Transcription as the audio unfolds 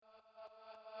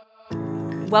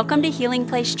Welcome to Healing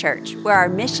Place Church, where our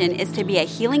mission is to be a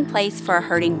healing place for a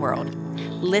hurting world.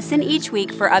 Listen each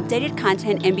week for updated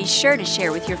content and be sure to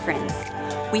share with your friends.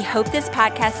 We hope this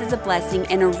podcast is a blessing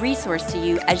and a resource to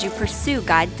you as you pursue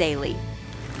God daily.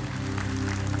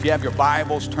 If you have your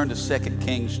Bibles, turn to 2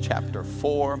 Kings chapter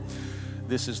 4.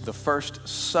 This is the first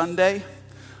Sunday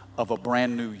of a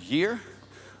brand new year,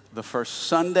 the first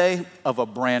Sunday of a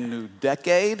brand new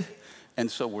decade,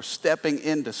 and so we're stepping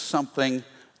into something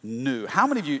new. How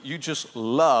many of you just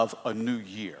love a new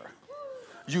year?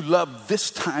 You love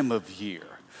this time of year,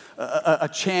 a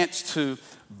chance to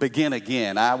begin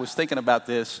again. I was thinking about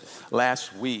this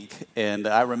last week, and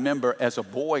I remember as a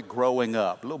boy growing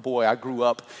up, little boy, I grew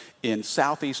up in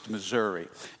southeast Missouri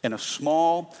in a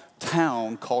small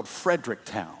town called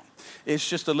Fredericktown. It's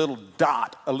just a little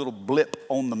dot, a little blip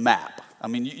on the map. I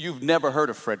mean, you've never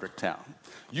heard of Fredericktown.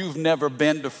 You've never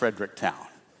been to Fredericktown.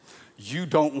 You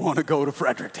don't want to go to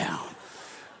Fredericktown.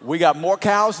 We got more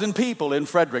cows than people in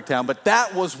Fredericktown, but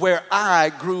that was where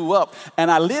I grew up. And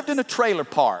I lived in a trailer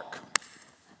park.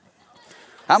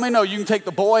 How many know you can take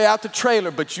the boy out the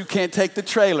trailer, but you can't take the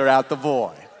trailer out the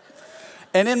boy?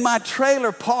 And in my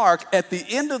trailer park, at the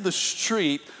end of the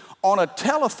street, on a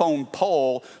telephone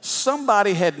pole,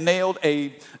 somebody had nailed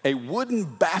a wooden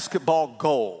basketball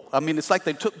goal. I mean, it's like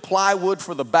they took plywood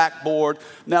for the backboard.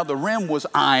 Now the rim was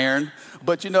iron,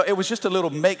 but it was just a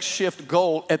little makeshift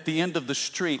goal at the end of the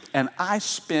street. And I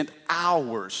spent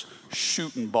hours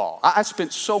shooting ball. I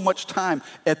spent so much time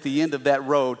at the end of that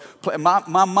road. My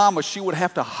mama, she would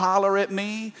have to holler at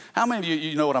me. How many of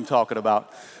you know what I'm talking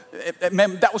about?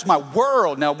 Man, that was my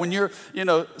world. Now, when you're,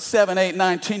 7, 8,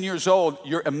 9, 10 years old,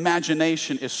 your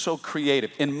imagination is so creative.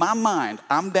 In my mind,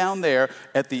 I'm down there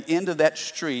at the end of that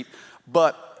street,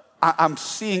 but I'm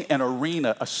seeing an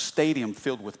arena, a stadium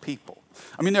filled with people.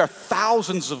 I mean, there are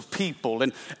thousands of people,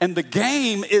 and the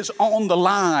game is on the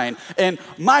line, and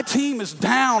my team is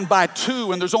down by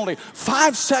 2, and there's only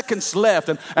 5 seconds left,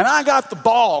 and I got the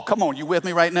ball. Come on, you with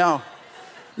me right now?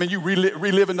 I mean, you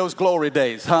reliving those glory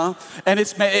days, huh? And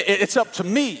it's up to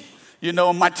me.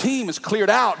 My team is cleared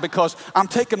out because I'm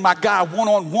taking my guy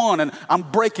one-on-one and I'm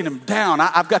breaking him down.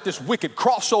 I've got this wicked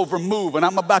crossover move and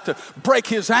I'm about to break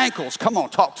his ankles. Come on,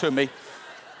 talk to me.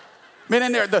 Man,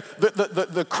 in there,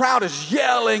 the crowd is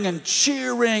yelling and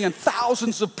cheering and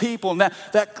thousands of people, and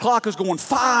that clock is going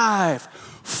 5,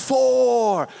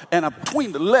 4, and I'm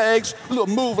between the legs, a little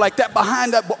move like that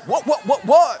behind that.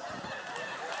 What?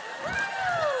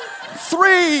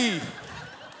 3,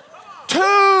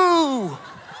 2,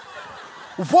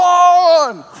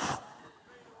 1.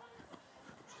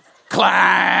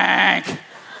 Clank.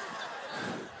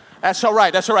 That's all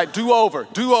right. Do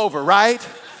over, right?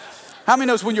 How many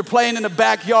knows when you're playing in the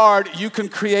backyard, you can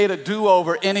create a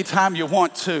do-over anytime you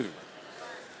want to?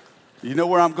 You know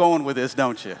where I'm going with this,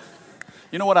 don't you?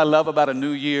 You know what I love about a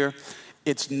new year?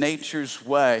 It's nature's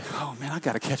way. Oh, man, I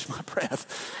got to catch my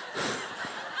breath.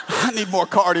 I need more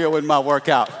cardio in my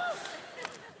workout.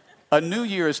 A new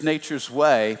year is nature's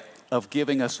way of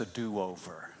giving us a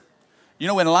do-over. In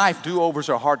life, do-overs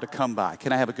are hard to come by.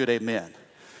 Can I have a good amen?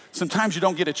 Sometimes you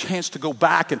don't get a chance to go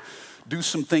back and do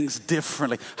some things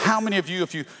differently. How many of you,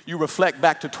 if you reflect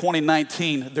back to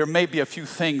 2019, there may be a few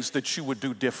things that you would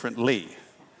do differently?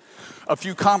 A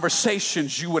few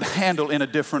conversations you would handle in a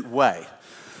different way.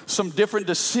 Some different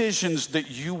decisions that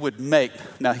you would make.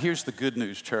 Now, here's the good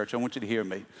news, church. I want you to hear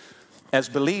me. As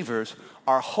believers,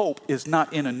 our hope is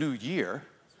not in a new year,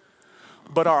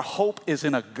 but our hope is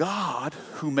in a God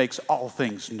who makes all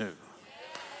things new.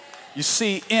 You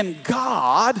see, in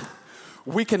God,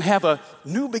 we can have a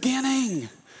new beginning.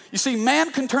 You see,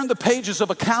 man can turn the pages of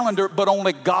a calendar, but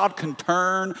only God can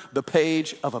turn the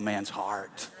page of a man's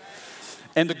heart.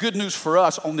 And the good news for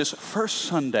us on this first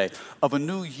Sunday of a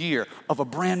new year, of a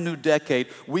brand new decade,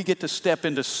 we get to step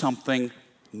into something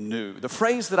new. The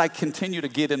phrase that I continue to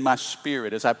get in my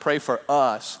spirit as I pray for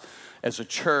us as a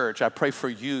church, I pray for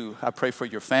you, I pray for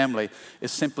your family,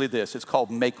 is simply this. It's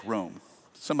called make room.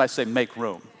 Somebody say make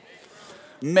room.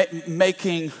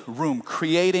 Making room,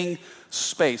 creating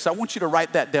space. I want you to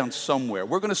write that down somewhere.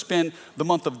 We're going to spend the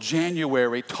month of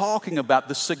January talking about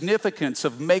the significance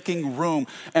of making room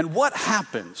and what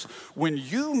happens when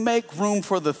you make room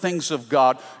for the things of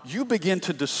God. You begin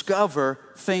to discover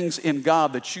things in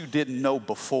God that you didn't know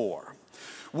before.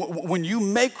 When you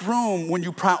make room, when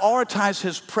you prioritize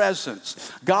his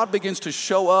presence, God begins to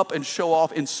show up and show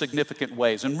off in significant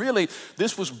ways. And really,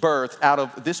 this was birthed out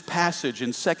of this passage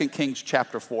in 2 Kings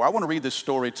chapter 4. I want to read this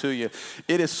story to you.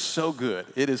 It is so good.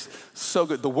 It is so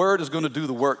good. The word is going to do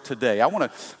the work today. I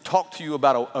want to talk to you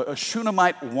about a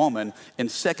Shunammite woman in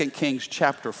 2 Kings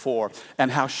chapter 4 and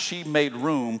how she made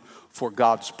room for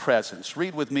God's presence.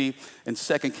 Read with me in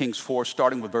 2 Kings 4,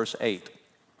 starting with verse 8.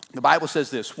 The Bible says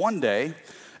this: one day,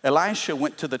 Elisha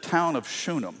went to the town of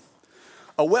Shunem.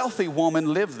 A wealthy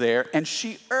woman lived there, and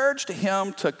she urged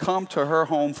him to come to her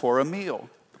home for a meal.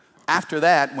 After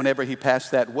that, whenever he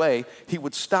passed that way, he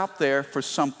would stop there for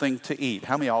something to eat.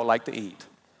 How many of y'all like to eat?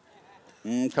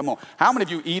 Come on. How many of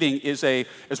you eating is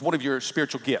one of your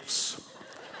spiritual gifts?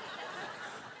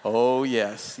 Oh,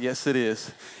 yes. Yes, it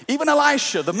is. Even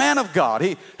Elisha, the man of God,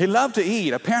 he loved to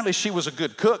eat. Apparently, she was a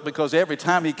good cook because every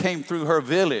time he came through her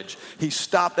village, he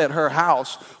stopped at her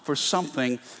house for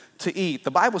something to eat. The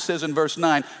Bible says in verse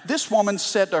 9, this woman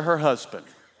said to her husband,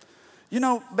 you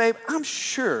know, babe, I'm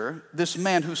sure this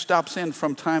man who stops in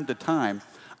from time to time,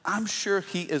 I'm sure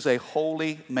he is a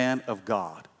holy man of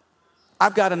God.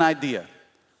 I've got an idea.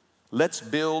 Let's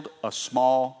build a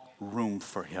small room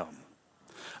for him.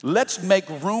 Let's make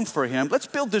room for him. Let's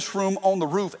build this room on the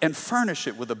roof and furnish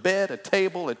it with a bed, a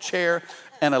table, a chair,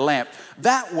 and a lamp.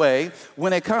 That way,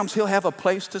 when it comes, he'll have a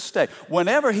place to stay.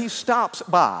 Whenever he stops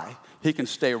by, he can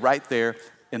stay right there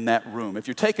in that room. If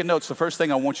you're taking notes, the first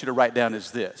thing I want you to write down is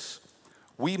this: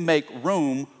 we make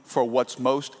room for what's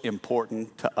most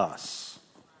important to us.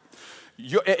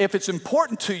 If it's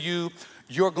important to you,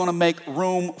 you're going to make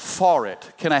room for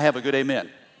it. Can I have a good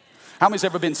amen? How many's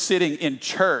ever been sitting in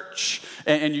church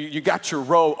and you got your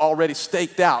row already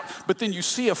staked out, but then you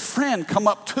see a friend come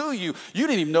up to you, you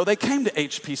didn't even know they came to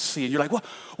HPC, and you're like,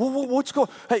 what's going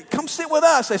on? Hey, come sit with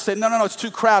us. They say, no, it's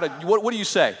too crowded. What do you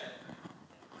say?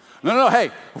 No, hey,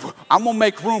 I'm going to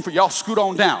make room for y'all. Scoot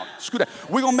on down.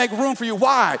 We're going to make room for you.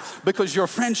 Why? Because your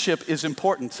friendship is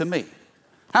important to me.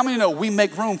 How many know we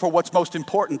make room for what's most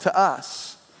important to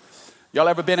us? Y'all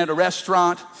ever been at a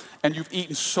restaurant and you've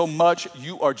eaten so much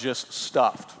you are just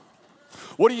stuffed?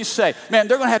 What do you say? Man,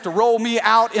 they're going to have to roll me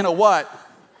out in a what?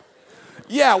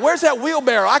 Yeah, where's that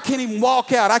wheelbarrow? I can't even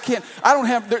walk out.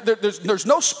 There's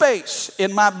no space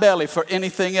in my belly for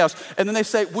anything else. And then they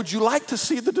say, would you like to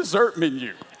see the dessert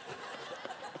menu?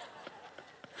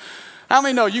 How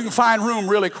many know you can find room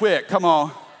really quick? Come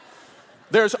on.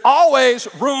 There's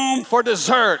always room for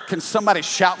dessert. Can somebody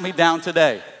shout me down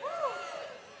today?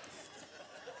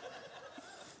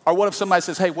 Or what if somebody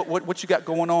says, hey, what you got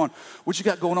going on? What you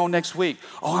got going on next week?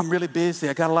 Oh, I'm really busy.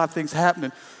 I got a lot of things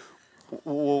happening.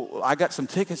 Well, I got some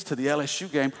tickets to the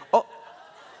LSU game. Oh,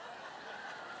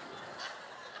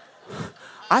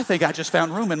 I think I just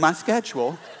found room in my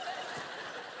schedule.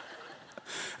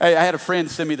 Hey, I had a friend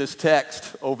send me this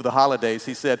text over the holidays.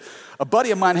 He said, a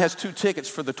buddy of mine has 2 tickets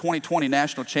for the 2020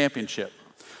 National Championship.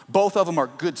 Both of them are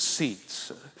good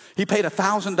seats. He paid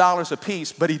 $1,000 a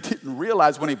piece, but he didn't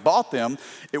realize when he bought them,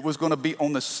 it was going to be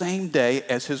on the same day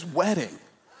as his wedding.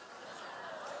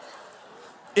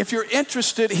 If you're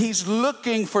interested, he's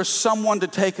looking for someone to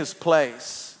take his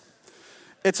place.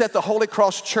 It's at the Holy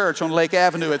Cross Church on Lake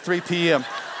Avenue at 3 p.m.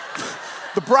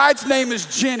 The bride's name is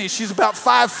Jenny. She's about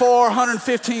 5'4",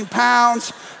 115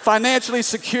 pounds, financially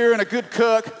secure and a good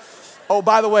cook. Oh,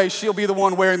 by the way, she'll be the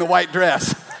one wearing the white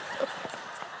dress.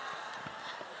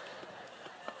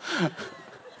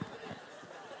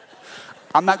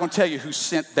 I'm not going to tell you who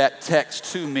sent that text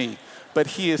to me, but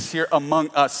he is here among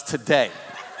us today.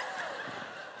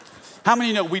 How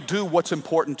many know we do what's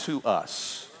important to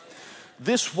us?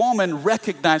 This woman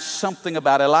recognized something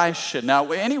about Elisha.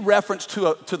 Now, any reference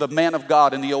to the man of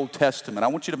God in the Old Testament, I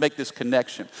want you to make this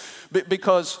connection.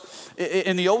 Because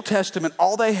in the Old Testament,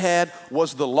 all they had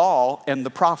was the law and the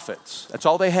prophets. That's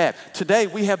all they had. Today,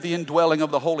 we have the indwelling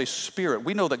of the Holy Spirit.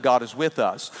 We know that God is with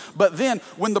us. But then,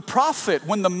 when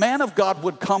the man of God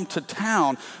would come to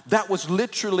town, that was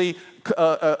literally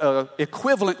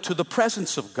equivalent to the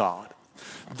presence of God.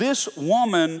 This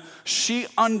woman, she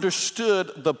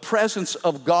understood the presence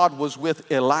of God was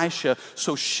with Elisha,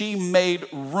 so she made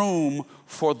room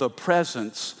for the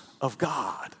presence of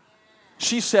God.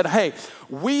 She said, hey,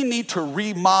 we need to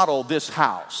remodel this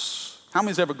house. How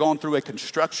many's ever gone through a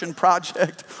construction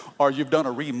project or you've done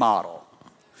a remodel?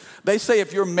 They say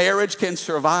if your marriage can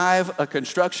survive a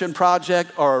construction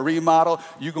project or a remodel,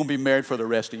 you're going to be married for the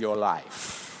rest of your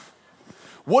life.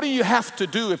 What do you have to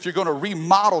do if you're going to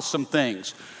remodel some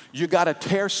things? You got to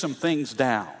tear some things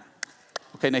down.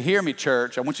 Okay, now hear me,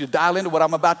 church. I want you to dial into what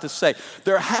I'm about to say.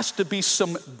 There has to be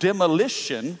some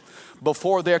demolition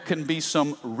before there can be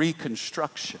some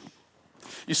reconstruction.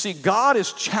 You see, God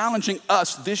is challenging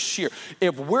us this year.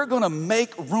 If we're going to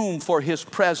make room for his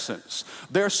presence,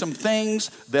 there are some things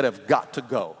that have got to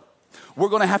go. We're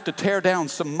going to have to tear down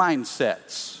some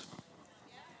mindsets.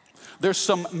 There's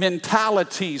some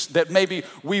mentalities that maybe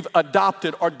we've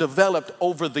adopted or developed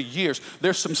over the years.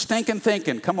 There's some stinking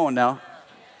thinking. Come on now.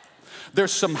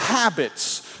 There's some habits,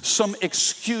 some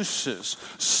excuses.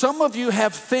 Some of you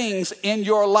have things in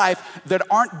your life that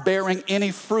aren't bearing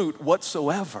any fruit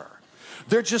whatsoever.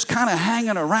 They're just kind of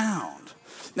hanging around.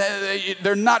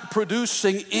 They're not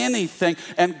producing anything.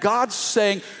 And God's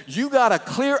saying, you got to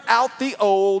clear out the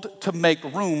old to make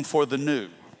room for the new.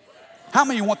 How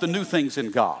many of you want the new things in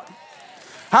God?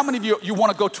 How many of you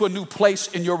want to go to a new place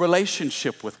in your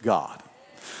relationship with God?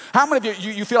 How many of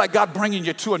you feel like God bringing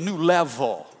you to a new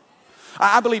level?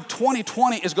 I believe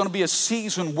 2020 is going to be a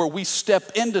season where we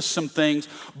step into some things,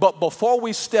 but before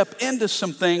we step into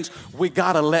some things, we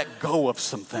got to let go of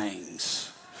some things.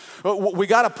 We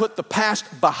got to put the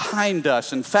past behind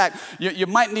us. In fact, you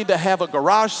might need to have a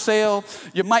garage sale.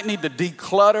 You might need to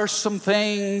declutter some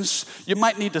things. You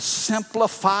might need to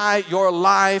simplify your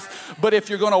life. But if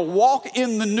you're going to walk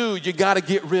in the new, you got to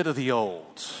get rid of the old.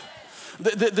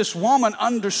 This woman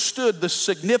understood the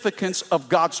significance of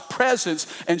God's presence,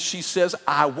 and she says,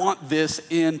 I want this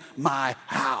in my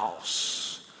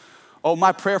house. Oh,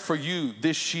 my prayer for you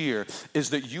this year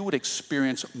is that you would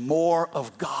experience more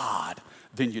of God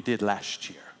than you did last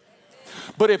year.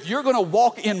 But if you're going to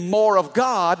walk in more of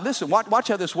God, listen, watch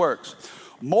how this works.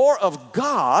 More of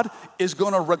God is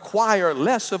going to require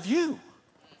less of you.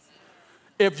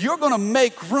 If you're going to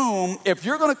make room, if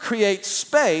you're going to create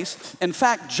space, in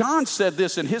fact, John said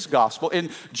this in his gospel,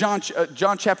 in John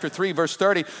chapter 3, verse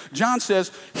 30, John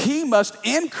says, he must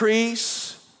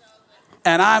increase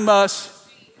and I must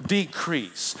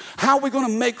decrease. How are we going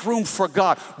to make room for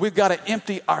God? We've got to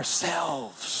empty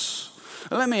ourselves.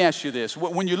 Let me ask you this.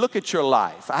 When you look at your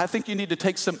life, I think you need to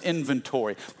take some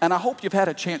inventory, and I hope you've had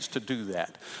a chance to do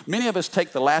that. Many of us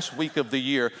take the last week of the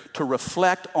year to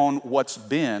reflect on what's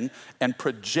been and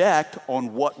project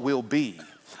on what will be.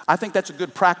 I think that's a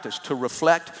good practice, to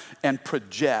reflect and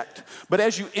project. But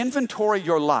as you inventory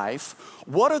your life,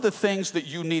 what are the things that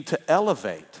you need to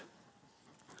elevate?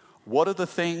 What are the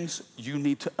things you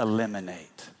need to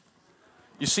eliminate?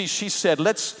 You see, she said,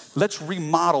 let's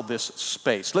remodel this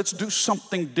space. Let's do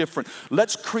something different.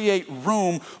 Let's create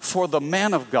room for the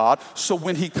man of God so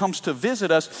when he comes to visit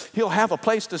us, he'll have a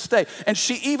place to stay. And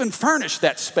she even furnished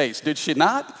that space, did she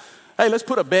not? Hey, let's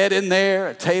put a bed in there,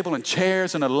 a table and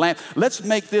chairs and a lamp. Let's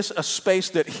make this a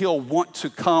space that he'll want to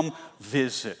come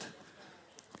visit.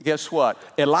 Guess what?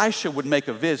 Elisha would make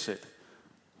a visit,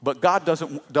 but God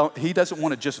doesn't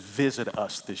want to just visit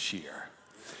us this year.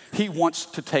 He wants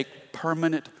to take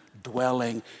permanent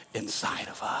dwelling inside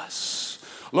of us.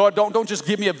 Lord, don't just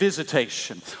give me a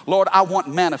visitation. Lord, I want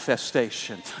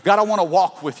manifestation. God, I want to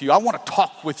walk with you. I want to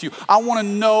talk with you. I want to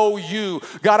know you.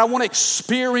 God, I want to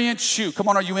experience you. Come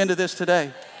on, are you into this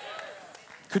today?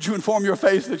 Could you inform your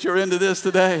face that you're into this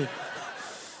today?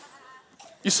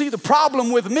 You see, the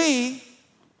problem with me,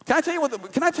 can I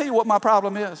tell you what my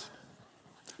problem is?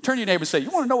 Turn to your neighbor and say,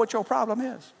 you want to know what your problem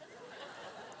is?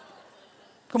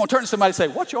 Come on, turn to somebody and say,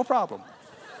 what's your problem?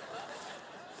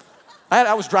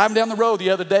 I was driving down the road the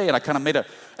other day, and I kind of made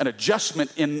an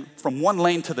adjustment from one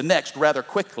lane to the next rather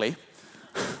quickly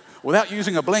without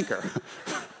using a blinker.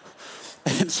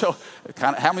 And so,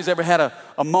 how many's ever had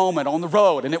a moment on the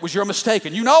road, and it was your mistake,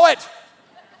 and you know it?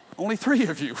 Only 3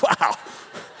 of you. Wow.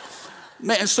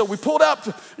 Man, so we pulled up,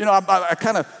 I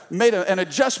kind of made an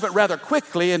adjustment rather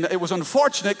quickly, and it was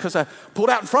unfortunate because I pulled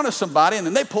out in front of somebody, and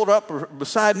then they pulled up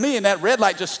beside me, and that red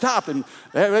light just stopped, and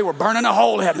they were burning a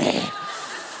hole at me.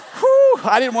 Whew,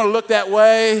 I didn't want to look that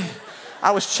way.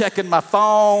 I was checking my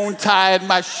phone, tying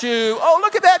my shoe. Oh,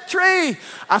 look at that tree.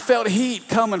 I felt heat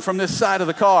coming from this side of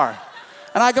the car.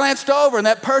 And I glanced over, and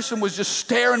that person was just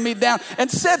staring me down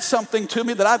and said something to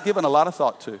me that I've given a lot of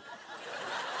thought to.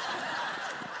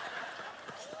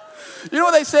 You know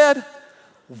what they said?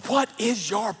 What is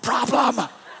your problem?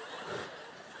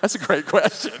 That's a great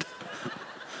question.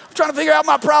 I'm trying to figure out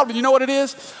my problem. You know what it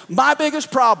is? My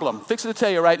biggest problem, fixing to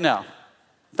tell you right now.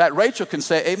 In fact, Rachel can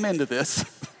say amen to this.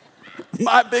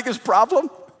 My biggest problem,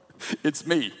 it's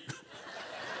me.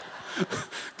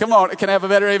 Come on, can I have a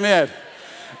better amen?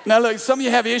 Now look, some of you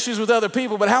have issues with other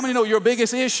people, but how many know your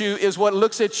biggest issue is what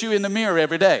looks at you in the mirror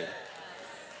every day?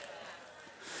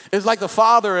 It's like the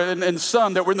father and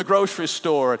son that were in the grocery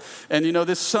store. And,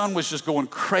 this son was just going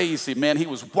crazy, man. He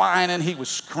was whining. He was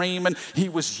screaming. He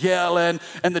was yelling.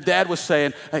 And the dad was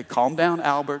saying, hey, calm down,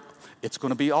 Albert. It's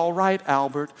going to be all right,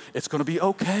 Albert. It's going to be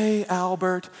okay,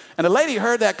 Albert. And the lady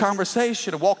heard that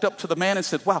conversation and walked up to the man and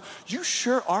said, wow, you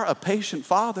sure are a patient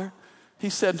father. He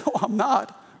said, no, I'm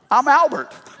not. I'm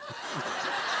Albert.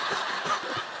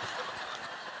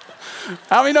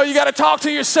 How many know you got to talk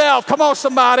to yourself? Come on,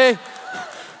 somebody.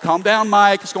 Calm down,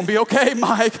 Mike. It's going to be okay,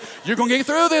 Mike. You're going to get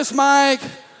through this, Mike.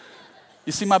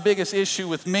 You see, my biggest issue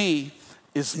with me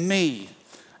is me.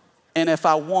 And if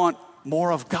I want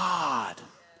more of God,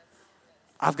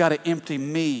 I've got to empty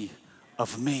me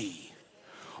of me.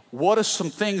 What are some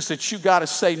things that you got to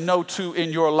say no to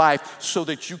in your life so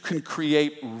that you can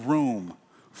create room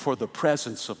for the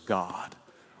presence of God?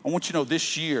 I want you to know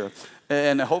this year,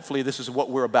 and hopefully this is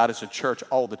what we're about as a church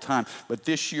all the time, but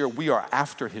this year we are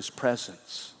after his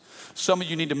presence. Some of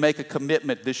you need to make a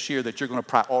commitment this year that you're going to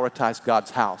prioritize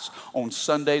God's house. On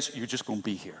Sundays, you're just going to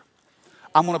be here.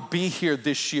 I'm going to be here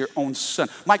this year on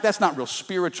Sunday. Mike, that's not real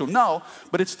spiritual. No,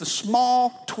 but it's the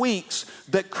small tweaks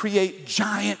that create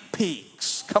giant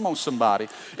peaks. Come on, somebody.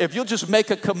 If you'll just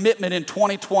make a commitment in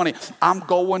 2020, I'm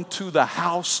going to the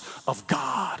house of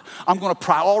God. I'm going to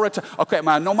prioritize. Okay,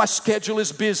 man, I know my schedule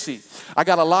is busy. I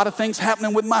got a lot of things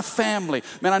happening with my family.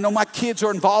 Man, I know my kids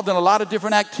are involved in a lot of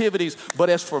different activities. But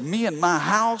as for me and my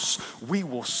house, we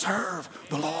will serve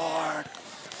the Lord.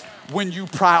 When you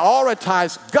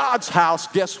prioritize God's house,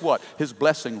 guess what? His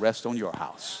blessing rests on your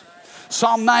house.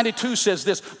 Psalm 92 says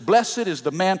this, blessed is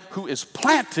the man who is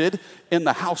planted in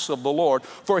the house of the Lord,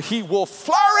 for he will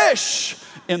flourish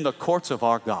in the courts of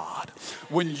our God.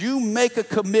 When you make a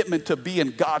commitment to be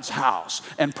in God's house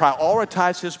and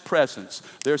prioritize his presence,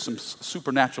 there's some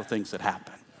supernatural things that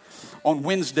happen. On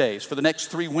Wednesdays, for the next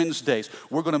 3 Wednesdays,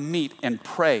 we're going to meet and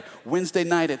pray. Wednesday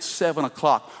night at 7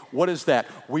 o'clock. What is that?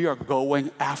 We are going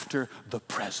after the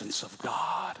presence of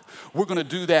God. We're going to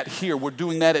do that here. We're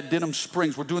doing that at Denham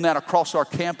Springs. We're doing that across our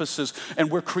campuses,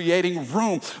 and we're creating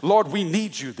room. Lord, we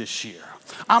need you this year.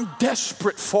 I'm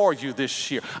desperate for you this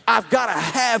year. I've got to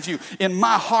have you in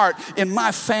my heart, in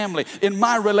my family, in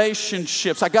my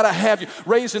relationships. I got to have you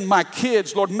raising my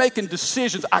kids, Lord, making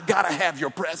decisions. I got to have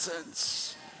your presence.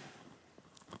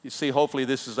 You see, hopefully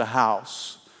this is a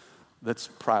house that's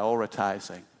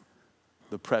prioritizing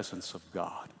the presence of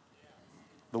God.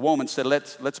 The woman said,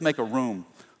 let's make a room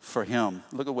for him.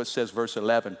 Look at what says verse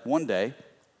 11. One day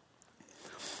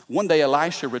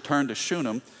Elisha returned to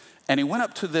Shunem, and he went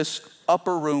up to this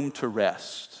upper room to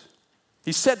rest.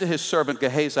 He said to his servant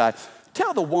Gehazi,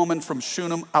 tell the woman from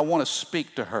Shunem I want to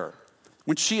speak to her.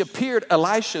 When she appeared,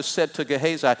 Elisha said to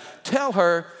Gehazi, tell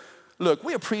her, look,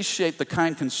 we appreciate the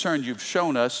kind concern you've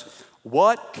shown us.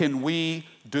 What can we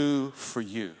do for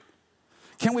you?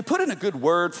 Can we put in a good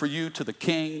word for you to the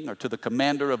king or to the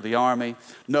commander of the army?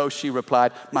 No, she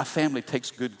replied, my family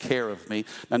takes good care of me.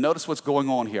 Now notice what's going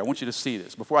on here. I want you to see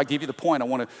this. Before I give you the point, I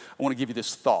want to give you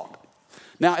this thought.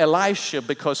 Now Elisha,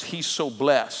 because he's so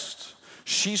blessed,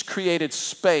 she's created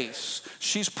space.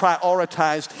 She's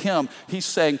prioritized him. He's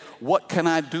saying, what can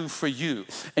I do for you?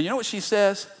 And you know what she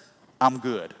says? I'm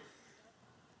good.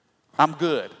 I'm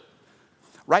good.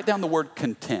 Write down the word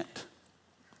content.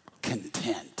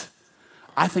 Content.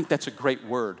 I think that's a great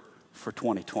word for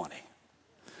 2020.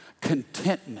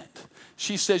 Contentment.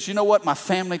 She says, you know what? My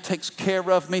family takes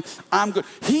care of me. I'm good.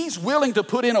 He's willing to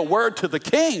put in a word to the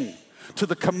king, to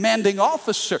the commanding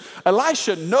officer.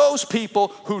 Elisha knows people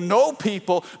who know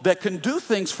people that can do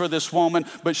things for this woman,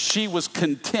 but she was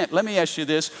content. Let me ask you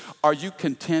this. Are you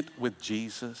content with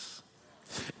Jesus?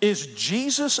 Is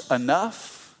Jesus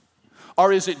enough?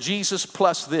 Or is it Jesus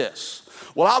plus this?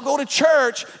 Well, I'll go to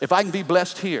church if I can be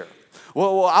blessed here.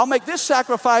 Well, I'll make this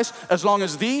sacrifice as long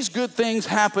as these good things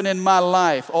happen in my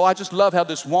life. Oh, I just love how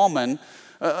this woman,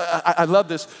 I love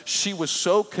this. She was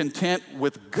so content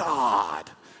with God.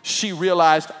 She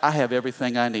realized, I have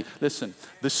everything I need. Listen,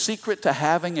 the secret to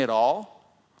having it all,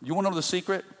 you want to know the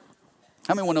secret?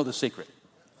 How many want to know the secret?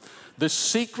 The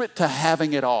secret to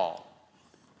having it all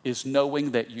is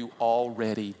knowing that you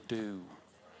already do.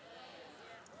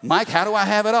 Mike, how do I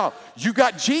have it all? You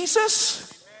got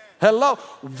Jesus? Hello.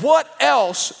 What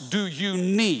else do you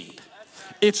need?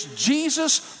 It's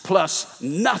Jesus plus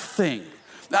nothing.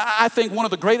 I think one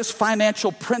of the greatest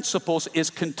financial principles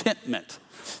is contentment.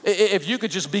 If you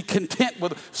could just be content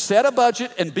with, set a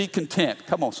budget and be content.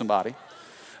 Come on, somebody.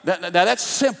 Now that's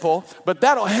simple, but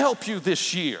that'll help you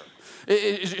this year.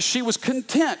 She was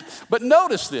content. But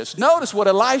notice this. Notice what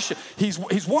Elisha, he's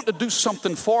wanting to do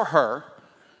something for her.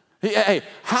 Hey,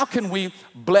 how can we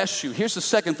bless you? Here's the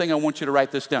second thing I want you to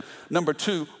write this down. Number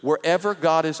 2, wherever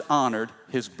God is honored,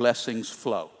 his blessings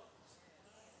flow.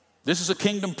 This is a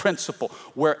kingdom principle.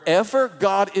 Wherever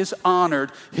God is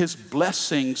honored, his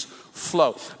blessings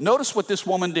flow. Notice what this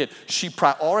woman did. She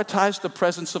prioritized the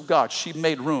presence of God. She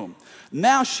made room.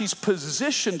 Now she's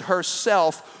positioned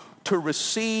herself to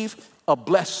receive a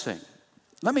blessing.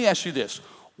 Let me ask you this.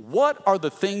 What are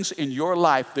the things in your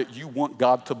life that you want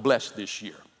God to bless this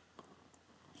year?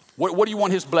 What do you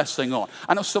want his blessing on?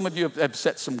 I know some of you have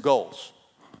set some goals.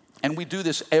 And we do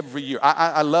this every year.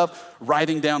 I love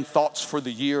writing down thoughts for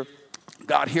the year.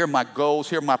 God, here are my goals.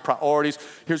 Here are my priorities.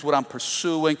 Here's what I'm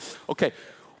pursuing. Okay,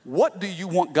 what do you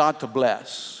want God to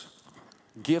bless?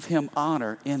 Give him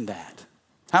honor in that.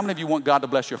 How many of you want God to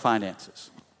bless your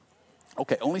finances?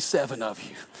 Okay, only 7 of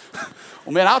you.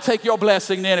 Well, man, I'll take your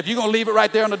blessing then. If you're going to leave it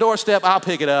right there on the doorstep, I'll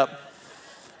pick it up.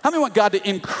 How many want God to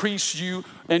increase you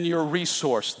and your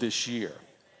resource this year?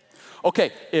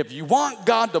 Okay, if you want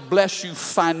God to bless you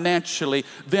financially,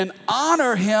 then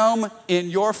honor him in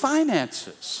your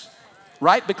finances,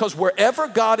 right? Because wherever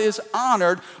God is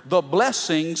honored, the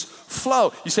blessings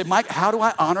flow. You say, Mike, how do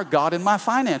I honor God in my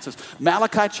finances?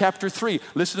 Malachi chapter 3,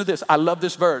 listen to this. I love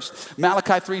this verse.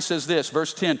 Malachi 3 says this,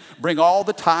 verse 10, bring all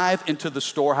the tithe into the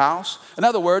storehouse. In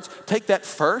other words, take that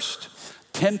first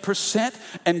 10%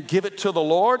 and give it to the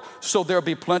Lord, so there'll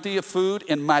be plenty of food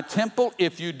in my temple.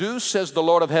 If you do, says the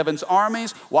Lord of heaven's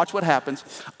armies, watch what happens.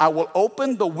 I will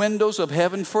open the windows of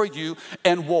heaven for you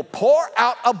and will pour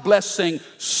out a blessing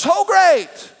so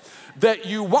great that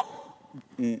you won't.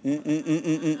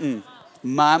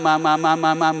 My.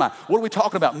 What are we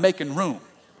talking about? Making room.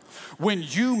 When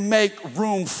you make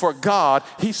room for God,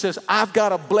 he says, I've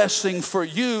got a blessing for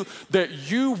you that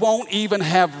you won't even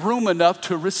have room enough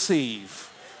to receive.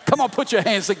 Come on, put your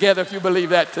hands together if you believe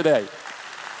that today.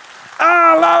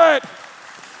 I love it.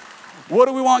 What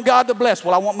do we want God to bless?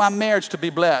 Well, I want my marriage to be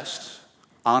blessed.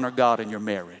 Honor God in your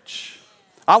marriage.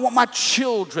 I want my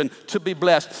children to be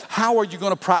blessed. How are you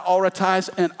going to prioritize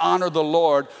and honor the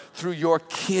Lord? Through your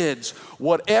kids.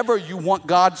 Whatever you want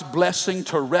God's blessing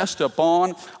to rest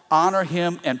upon, honor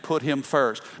him and put him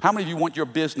first. How many of you want your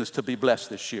business to be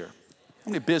blessed this year?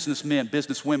 How many businessmen,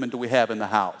 businesswomen do we have in the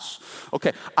house?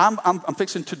 Okay, I'm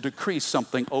fixing to decree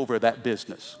something over that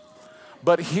business.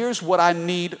 But here's what I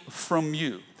need from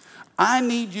you. I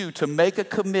need you to make a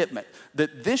commitment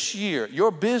that this year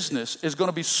your business is going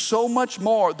to be so much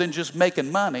more than just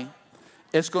making money.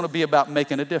 It's going to be about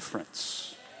making a difference.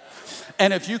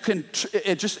 And if you can,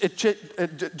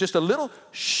 just a little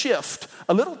shift,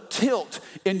 a little tilt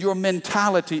in your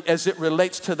mentality as it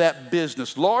relates to that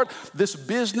business. Lord, this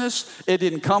business, it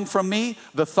didn't come from me.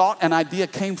 The thought and idea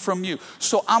came from you.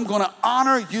 So I'm going to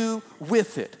honor you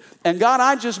with it. And God,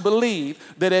 I just believe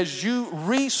that as you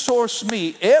resource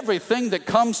me, everything that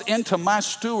comes into my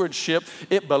stewardship,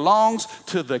 it belongs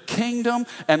to the kingdom.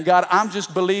 And God, I'm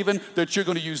just believing that you're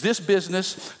going to use this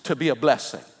business to be a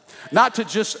blessing. Not to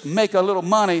just make a little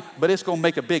money, but it's going to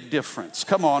make a big difference.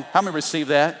 Come on, how many receive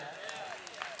that?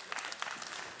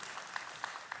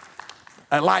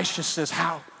 Elisha says,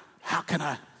 how can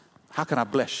I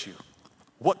bless you?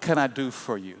 What can I do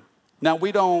for you? Now,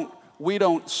 we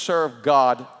don't serve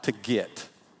God to get.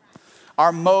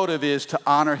 Our motive is to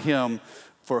honor him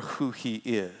for who he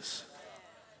is.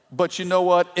 But you know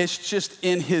what? It's just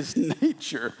in his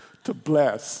nature to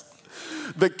bless.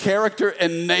 The character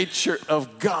and nature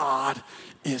of God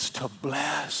is to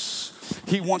bless.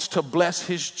 He wants to bless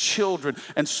his children.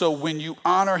 And so when you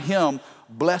honor him,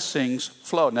 blessings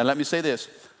flow. Now let me say this.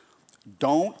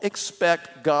 Don't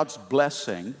expect God's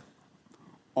blessing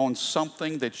on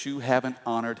something that you haven't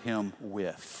honored him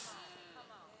with.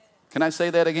 Can I say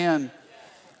that again?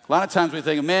 A lot of times we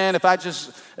think, man, if I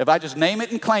just name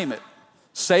it and claim it,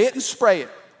 say it and spray it,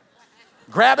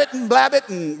 grab it and blab it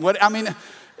and what, I mean,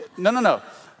 no.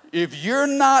 If you're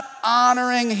not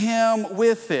honoring him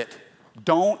with it,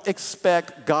 don't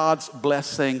expect God's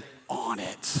blessing on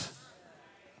it.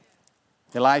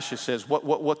 Elisha says,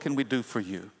 what can we do for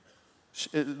you?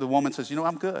 The woman says,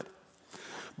 I'm good.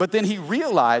 But then he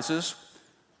realizes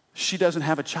she doesn't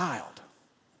have a child.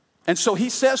 And so he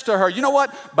says to her, you know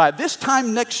what? By this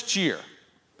time next year,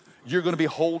 you're going to be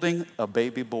holding a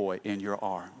baby boy in your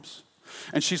arms.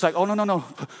 And she's like, oh, no.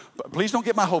 Please don't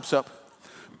get my hopes up.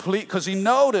 Because he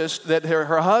noticed that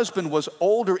her husband was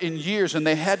older in years and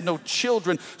they had no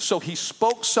children. So he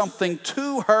spoke something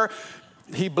to her.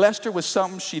 He blessed her with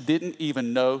something she didn't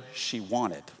even know she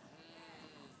wanted.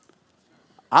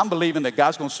 I'm believing that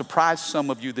God's going to surprise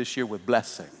some of you this year with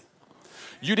blessing.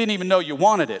 You didn't even know you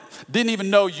wanted it. Didn't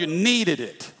even know you needed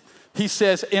it. He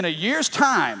says, in a year's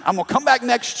time, I'm going to come back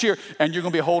next year and you're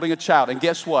going to be holding a child. And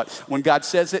guess what? When God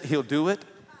says it, he'll do it.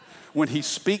 When he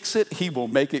speaks it, he will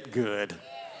make it good.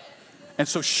 And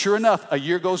so sure enough, a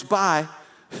year goes by,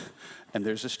 and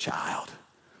there's this child.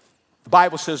 The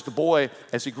Bible says the boy,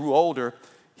 as he grew older,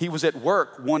 he was at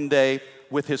work one day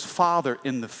with his father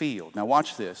in the field. Now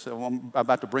watch this. I'm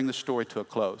about to bring the story to a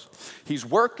close. He's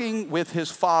working with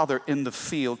his father in the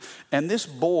field, and this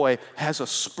boy has a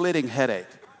splitting headache.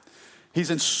 He's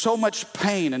in so much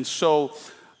pain, and so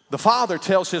the father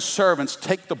tells his servants,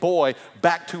 take the boy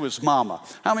back to his mama.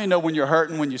 How many know when you're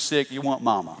hurting, when you're sick, you want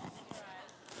mama?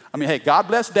 I mean, hey, God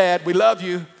bless Dad, we love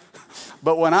you.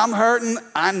 But when I'm hurting,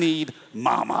 I need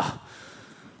mama.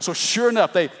 So sure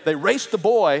enough, they raced the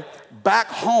boy back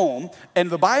home, and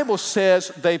the Bible says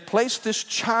they placed this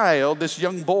child, this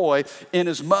young boy, in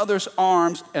his mother's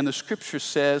arms, and the scripture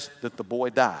says that the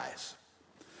boy dies.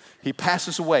 He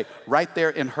passes away right there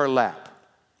in her lap.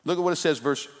 Look at what it says,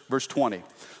 verse 20.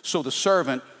 So the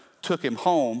servant took him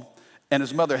home, and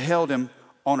his mother held him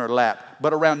on her lap.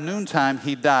 But around noontime,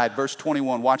 he died. Verse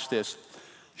 21, watch this.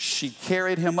 She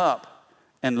carried him up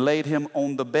and laid him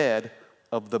on the bed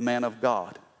of the man of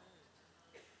God.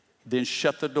 Then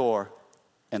shut the door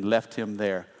and left him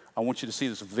there. I want you to see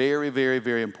this very, very,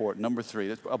 very important. Number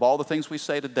 3, of all the things we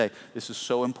say today, this is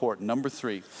so important. Number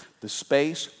 3, the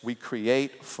space we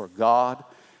create for God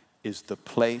is the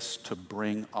place to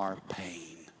bring our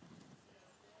pain.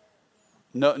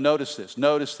 Notice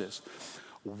this.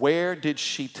 Where did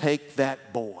she take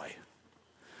that boy?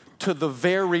 To the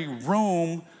very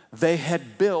room they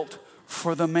had built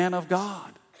for the man of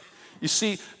God. You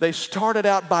see, they started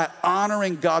out by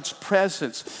honoring God's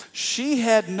presence. She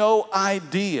had no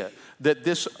idea that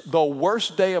the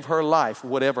worst day of her life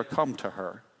would ever come to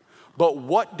her. But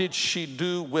what did she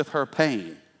do with her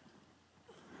pain?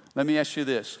 Let me ask you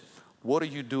this. What are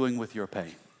you doing with your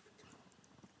pain?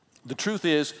 The truth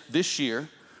is, this year,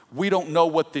 we don't know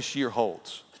what this year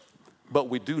holds, but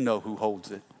we do know who holds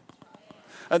it.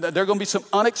 There are going to be some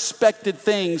unexpected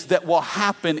things that will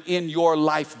happen in your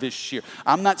life this year.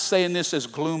 I'm not saying this as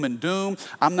gloom and doom.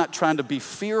 I'm not trying to be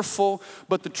fearful.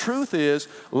 But the truth is,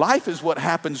 life is what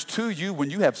happens to you when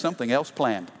you have something else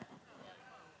planned.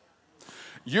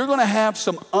 You're going to have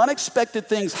some unexpected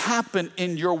things happen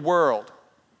in your world.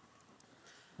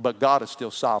 But God is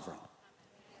still sovereign.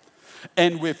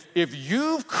 And if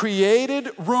you've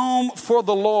created room for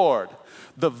the Lord,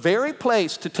 the very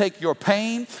place to take your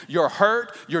pain, your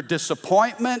hurt, your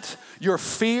disappointment, your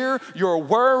fear, your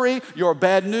worry, your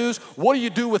bad news, what do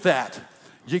you do with that?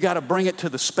 You got to bring it to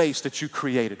the space that you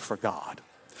created for God.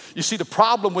 You see, the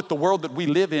problem with the world that we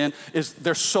live in is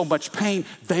there's so much pain,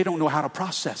 they don't know how to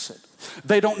process it.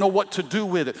 They don't know what to do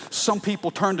with it. Some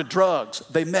people turn to drugs.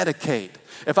 They medicate.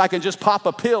 If I can just pop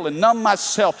a pill and numb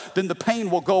myself, then the pain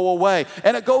will go away.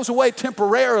 And it goes away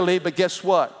temporarily, but guess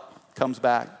what? It comes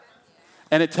back.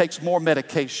 And it takes more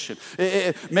medication.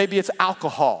 Maybe it's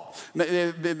alcohol.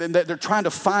 They're trying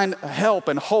to find help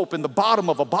and hope in the bottom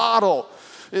of a bottle.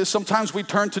 Sometimes we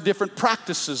turn to different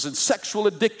practices and sexual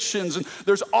addictions. And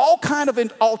there's all kind of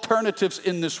alternatives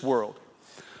in this world.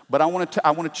 But I want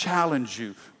to challenge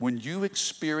you. When you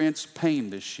experience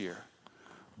pain this year,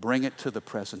 bring it to the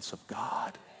presence of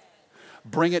God.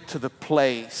 Bring it to the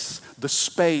place, the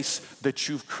space that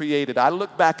you've created. I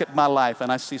look back at my life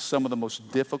and I see some of the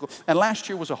most difficult. And last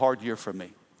year was a hard year for me.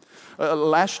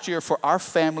 Last year for our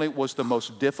family was the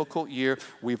most difficult year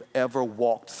we've ever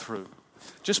walked through.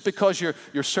 Just because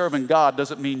you're serving God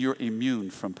doesn't mean you're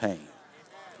immune from pain.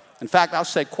 In fact, I'll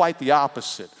say quite the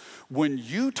opposite. When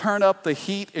you turn up the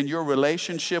heat in your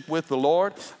relationship with the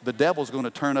Lord, the devil's going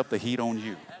to turn up the heat on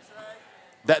you.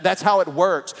 That's how it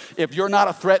works. If you're not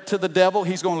a threat to the devil,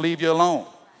 he's going to leave you alone.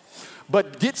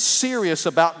 But get serious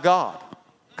about God.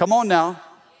 Come on now.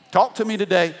 Talk to me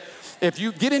today. If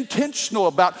you get intentional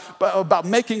about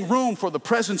making room for the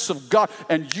presence of God,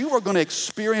 and you are going to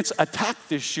experience attack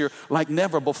this year like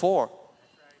never before.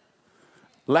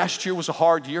 Last year was a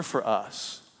hard year for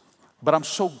us. But I'm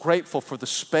so grateful for the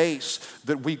space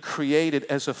that we created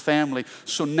as a family.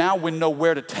 So now we know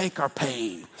where to take our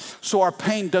pain. So our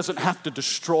pain doesn't have to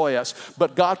destroy us,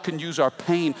 but God can use our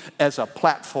pain as a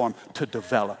platform to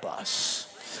develop us.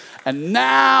 And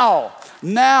now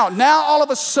all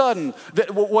of a sudden,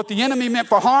 what the enemy meant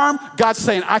for harm, God's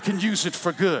saying, I can use it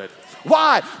for good.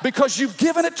 Why? Because you've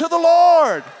given it to the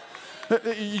Lord.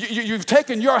 You've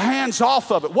taken your hands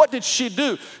off of it. What did she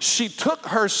do? She took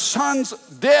her son's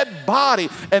dead body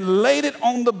and laid it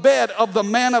on the bed of the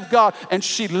man of God, and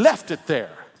she left it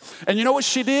there. And you know what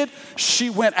she did? She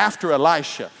went after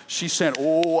Elisha. She said,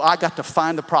 oh, I got to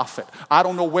find the prophet. I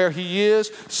don't know where he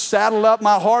is. Saddle up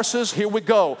my horses. Here we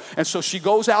go. And so she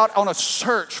goes out on a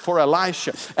search for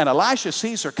Elisha. And Elisha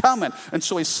sees her coming. And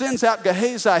so he sends out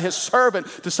Gehazi, his servant,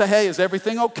 to say, hey, is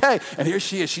everything okay? And here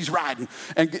she is. She's riding.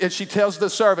 And she tells the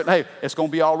servant, hey, it's going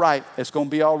to be all right. It's going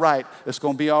to be all right. It's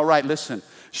going to be all right. Listen,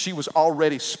 she was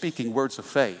already speaking words of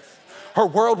faith. Her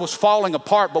world was falling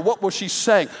apart, but what was she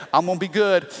saying? I'm going to be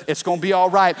good. It's going to be all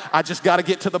right. I just got to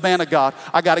get to the man of God.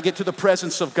 I got to get to the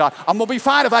presence of God. I'm going to be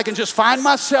fine if I can just find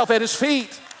myself at his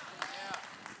feet.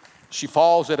 She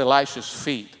falls at Elisha's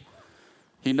feet.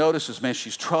 He notices, man,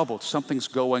 she's troubled. Something's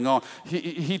going on.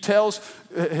 He tells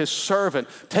his servant,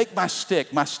 take my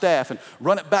stick, my staff, and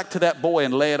run it back to that boy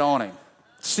and lay it on him.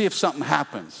 See if something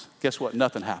happens. Guess what?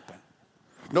 Nothing happened.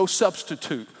 No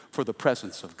substitute for the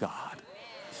presence of God.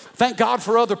 Thank God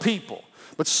for other people,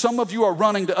 but some of you are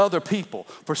running to other people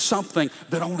for something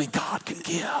that only God can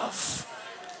give.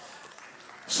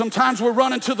 Sometimes we're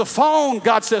running to the phone.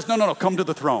 God says, no, come to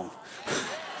the throne.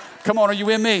 Come on, are you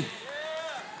in me?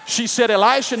 She said,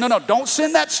 Elisha, no, don't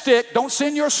send that stick. Don't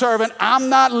send your servant. I'm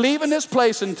not leaving this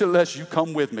place unless you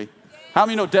come with me. How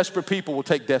many know desperate people will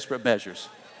take desperate measures?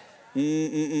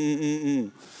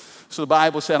 So the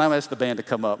Bible said, I'm going to ask the band to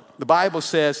come up. The Bible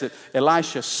says that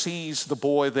Elisha sees the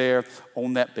boy there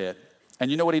on that bed.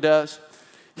 And you know what he does?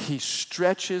 He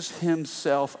stretches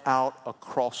himself out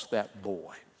across that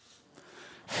boy.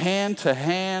 Hand to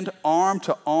hand, arm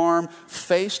to arm,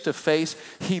 face to face.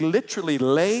 He literally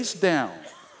lays down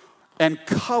and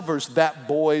covers that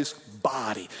boy's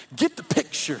body. Get the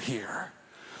picture here.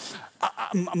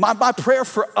 My prayer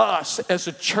for us as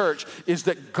a church is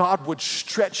that God would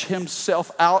stretch himself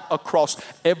out across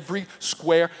every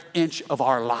square inch of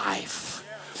our life.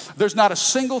 There's not a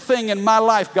single thing in my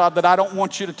life, God, that I don't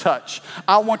want you to touch.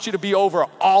 I want you to be over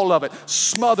all of it.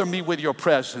 Smother me with your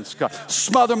presence, God.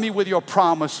 Smother me with your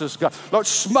promises, God. Lord,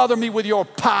 smother me with your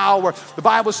power. The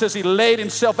Bible says he laid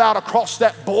himself out across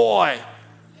that boy.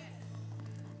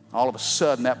 All of a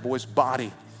sudden, that boy's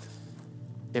body,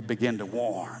 it began to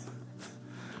warm.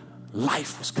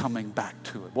 Life was coming back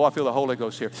to it. Boy, I feel the Holy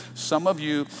Ghost here. Some of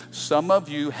you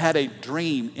had a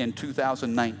dream in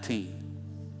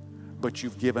 2019, but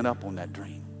you've given up on that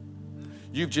dream.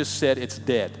 You've just said it's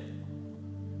dead.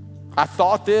 I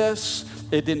thought this,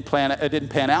 it didn't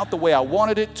pan out the way I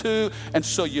wanted it to, and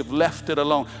so you've left it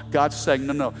alone. God's saying,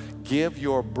 no, give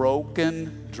your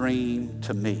broken dream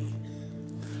to me.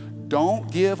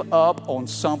 Don't give up on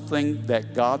something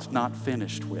that God's not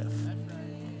finished with.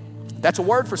 That's a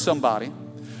word for somebody.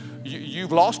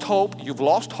 You've lost hope. You've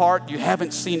lost heart. You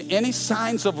haven't seen any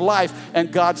signs of life.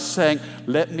 And God's saying,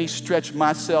 let me stretch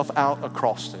myself out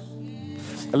across it.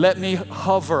 Let me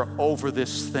hover over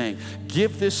this thing.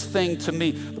 Give this thing to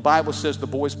me. The Bible says the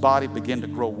boy's body began to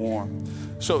grow warm.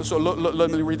 So let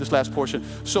me read this last portion.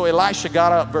 So Elisha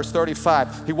got up, verse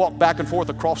 35. He walked back and forth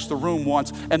across the room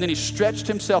once, and then he stretched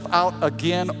himself out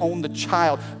again on the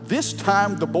child. This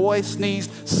time the boy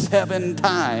sneezed 7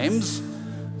 times.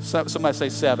 Somebody say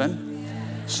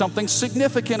 7. Something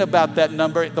significant about that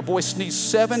number. The boy sneezed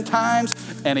 7 times,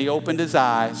 and he opened his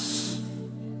eyes.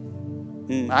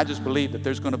 I just believe that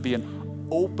there's going to be an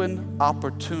open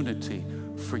opportunity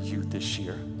for you this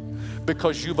year,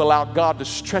 because you've allowed God to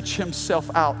stretch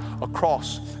himself out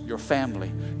across your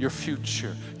family, your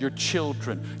future, your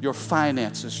children, your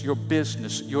finances, your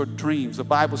business, your dreams. The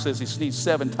Bible says he sneezed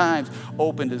 7 times,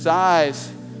 opened his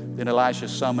eyes. Then Elisha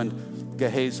summoned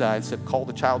Gehazi and said, call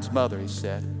the child's mother, he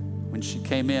said. When she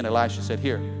came in, Elisha said,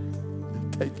 here,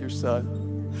 take your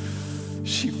son.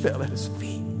 She fell at his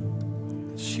feet.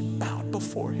 She bowed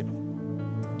before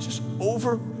him, just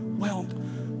overwhelmed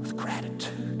with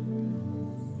gratitude.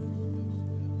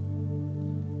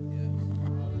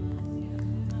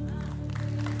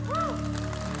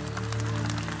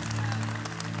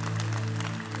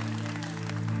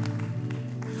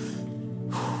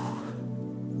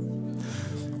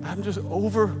 I'm just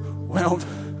overwhelmed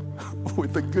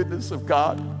with the goodness of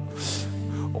God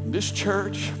on this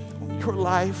church, on your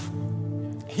life.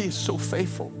 He is so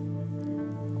faithful.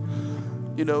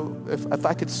 You know, if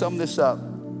I could sum this up,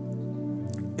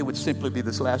 it would simply be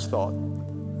this last thought.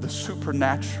 The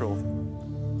supernatural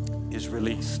is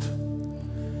released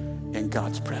in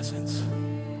God's presence.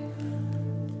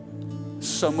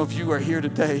 Some of you are here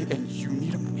today and you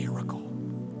need a miracle.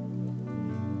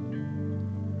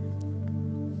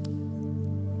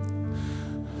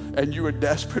 And you are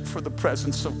desperate for the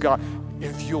presence of God.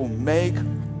 If you'll make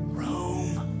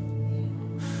room,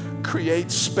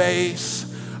 create space,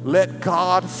 let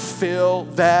God fill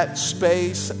that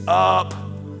space up,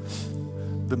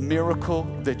 The miracle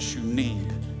that you need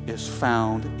is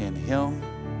found in Him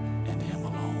and Him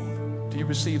alone. Do you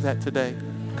receive that today?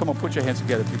 Come on, put your hands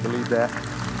together if you believe that.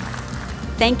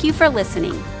 Thank you for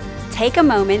listening. Take a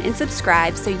moment and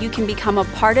subscribe so you can become a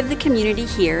part of the community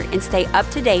here and stay up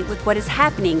to date with what is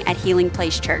happening at Healing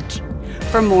Place Church.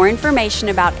 For more information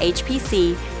about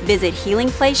HPC, visit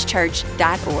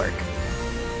healingplacechurch.org.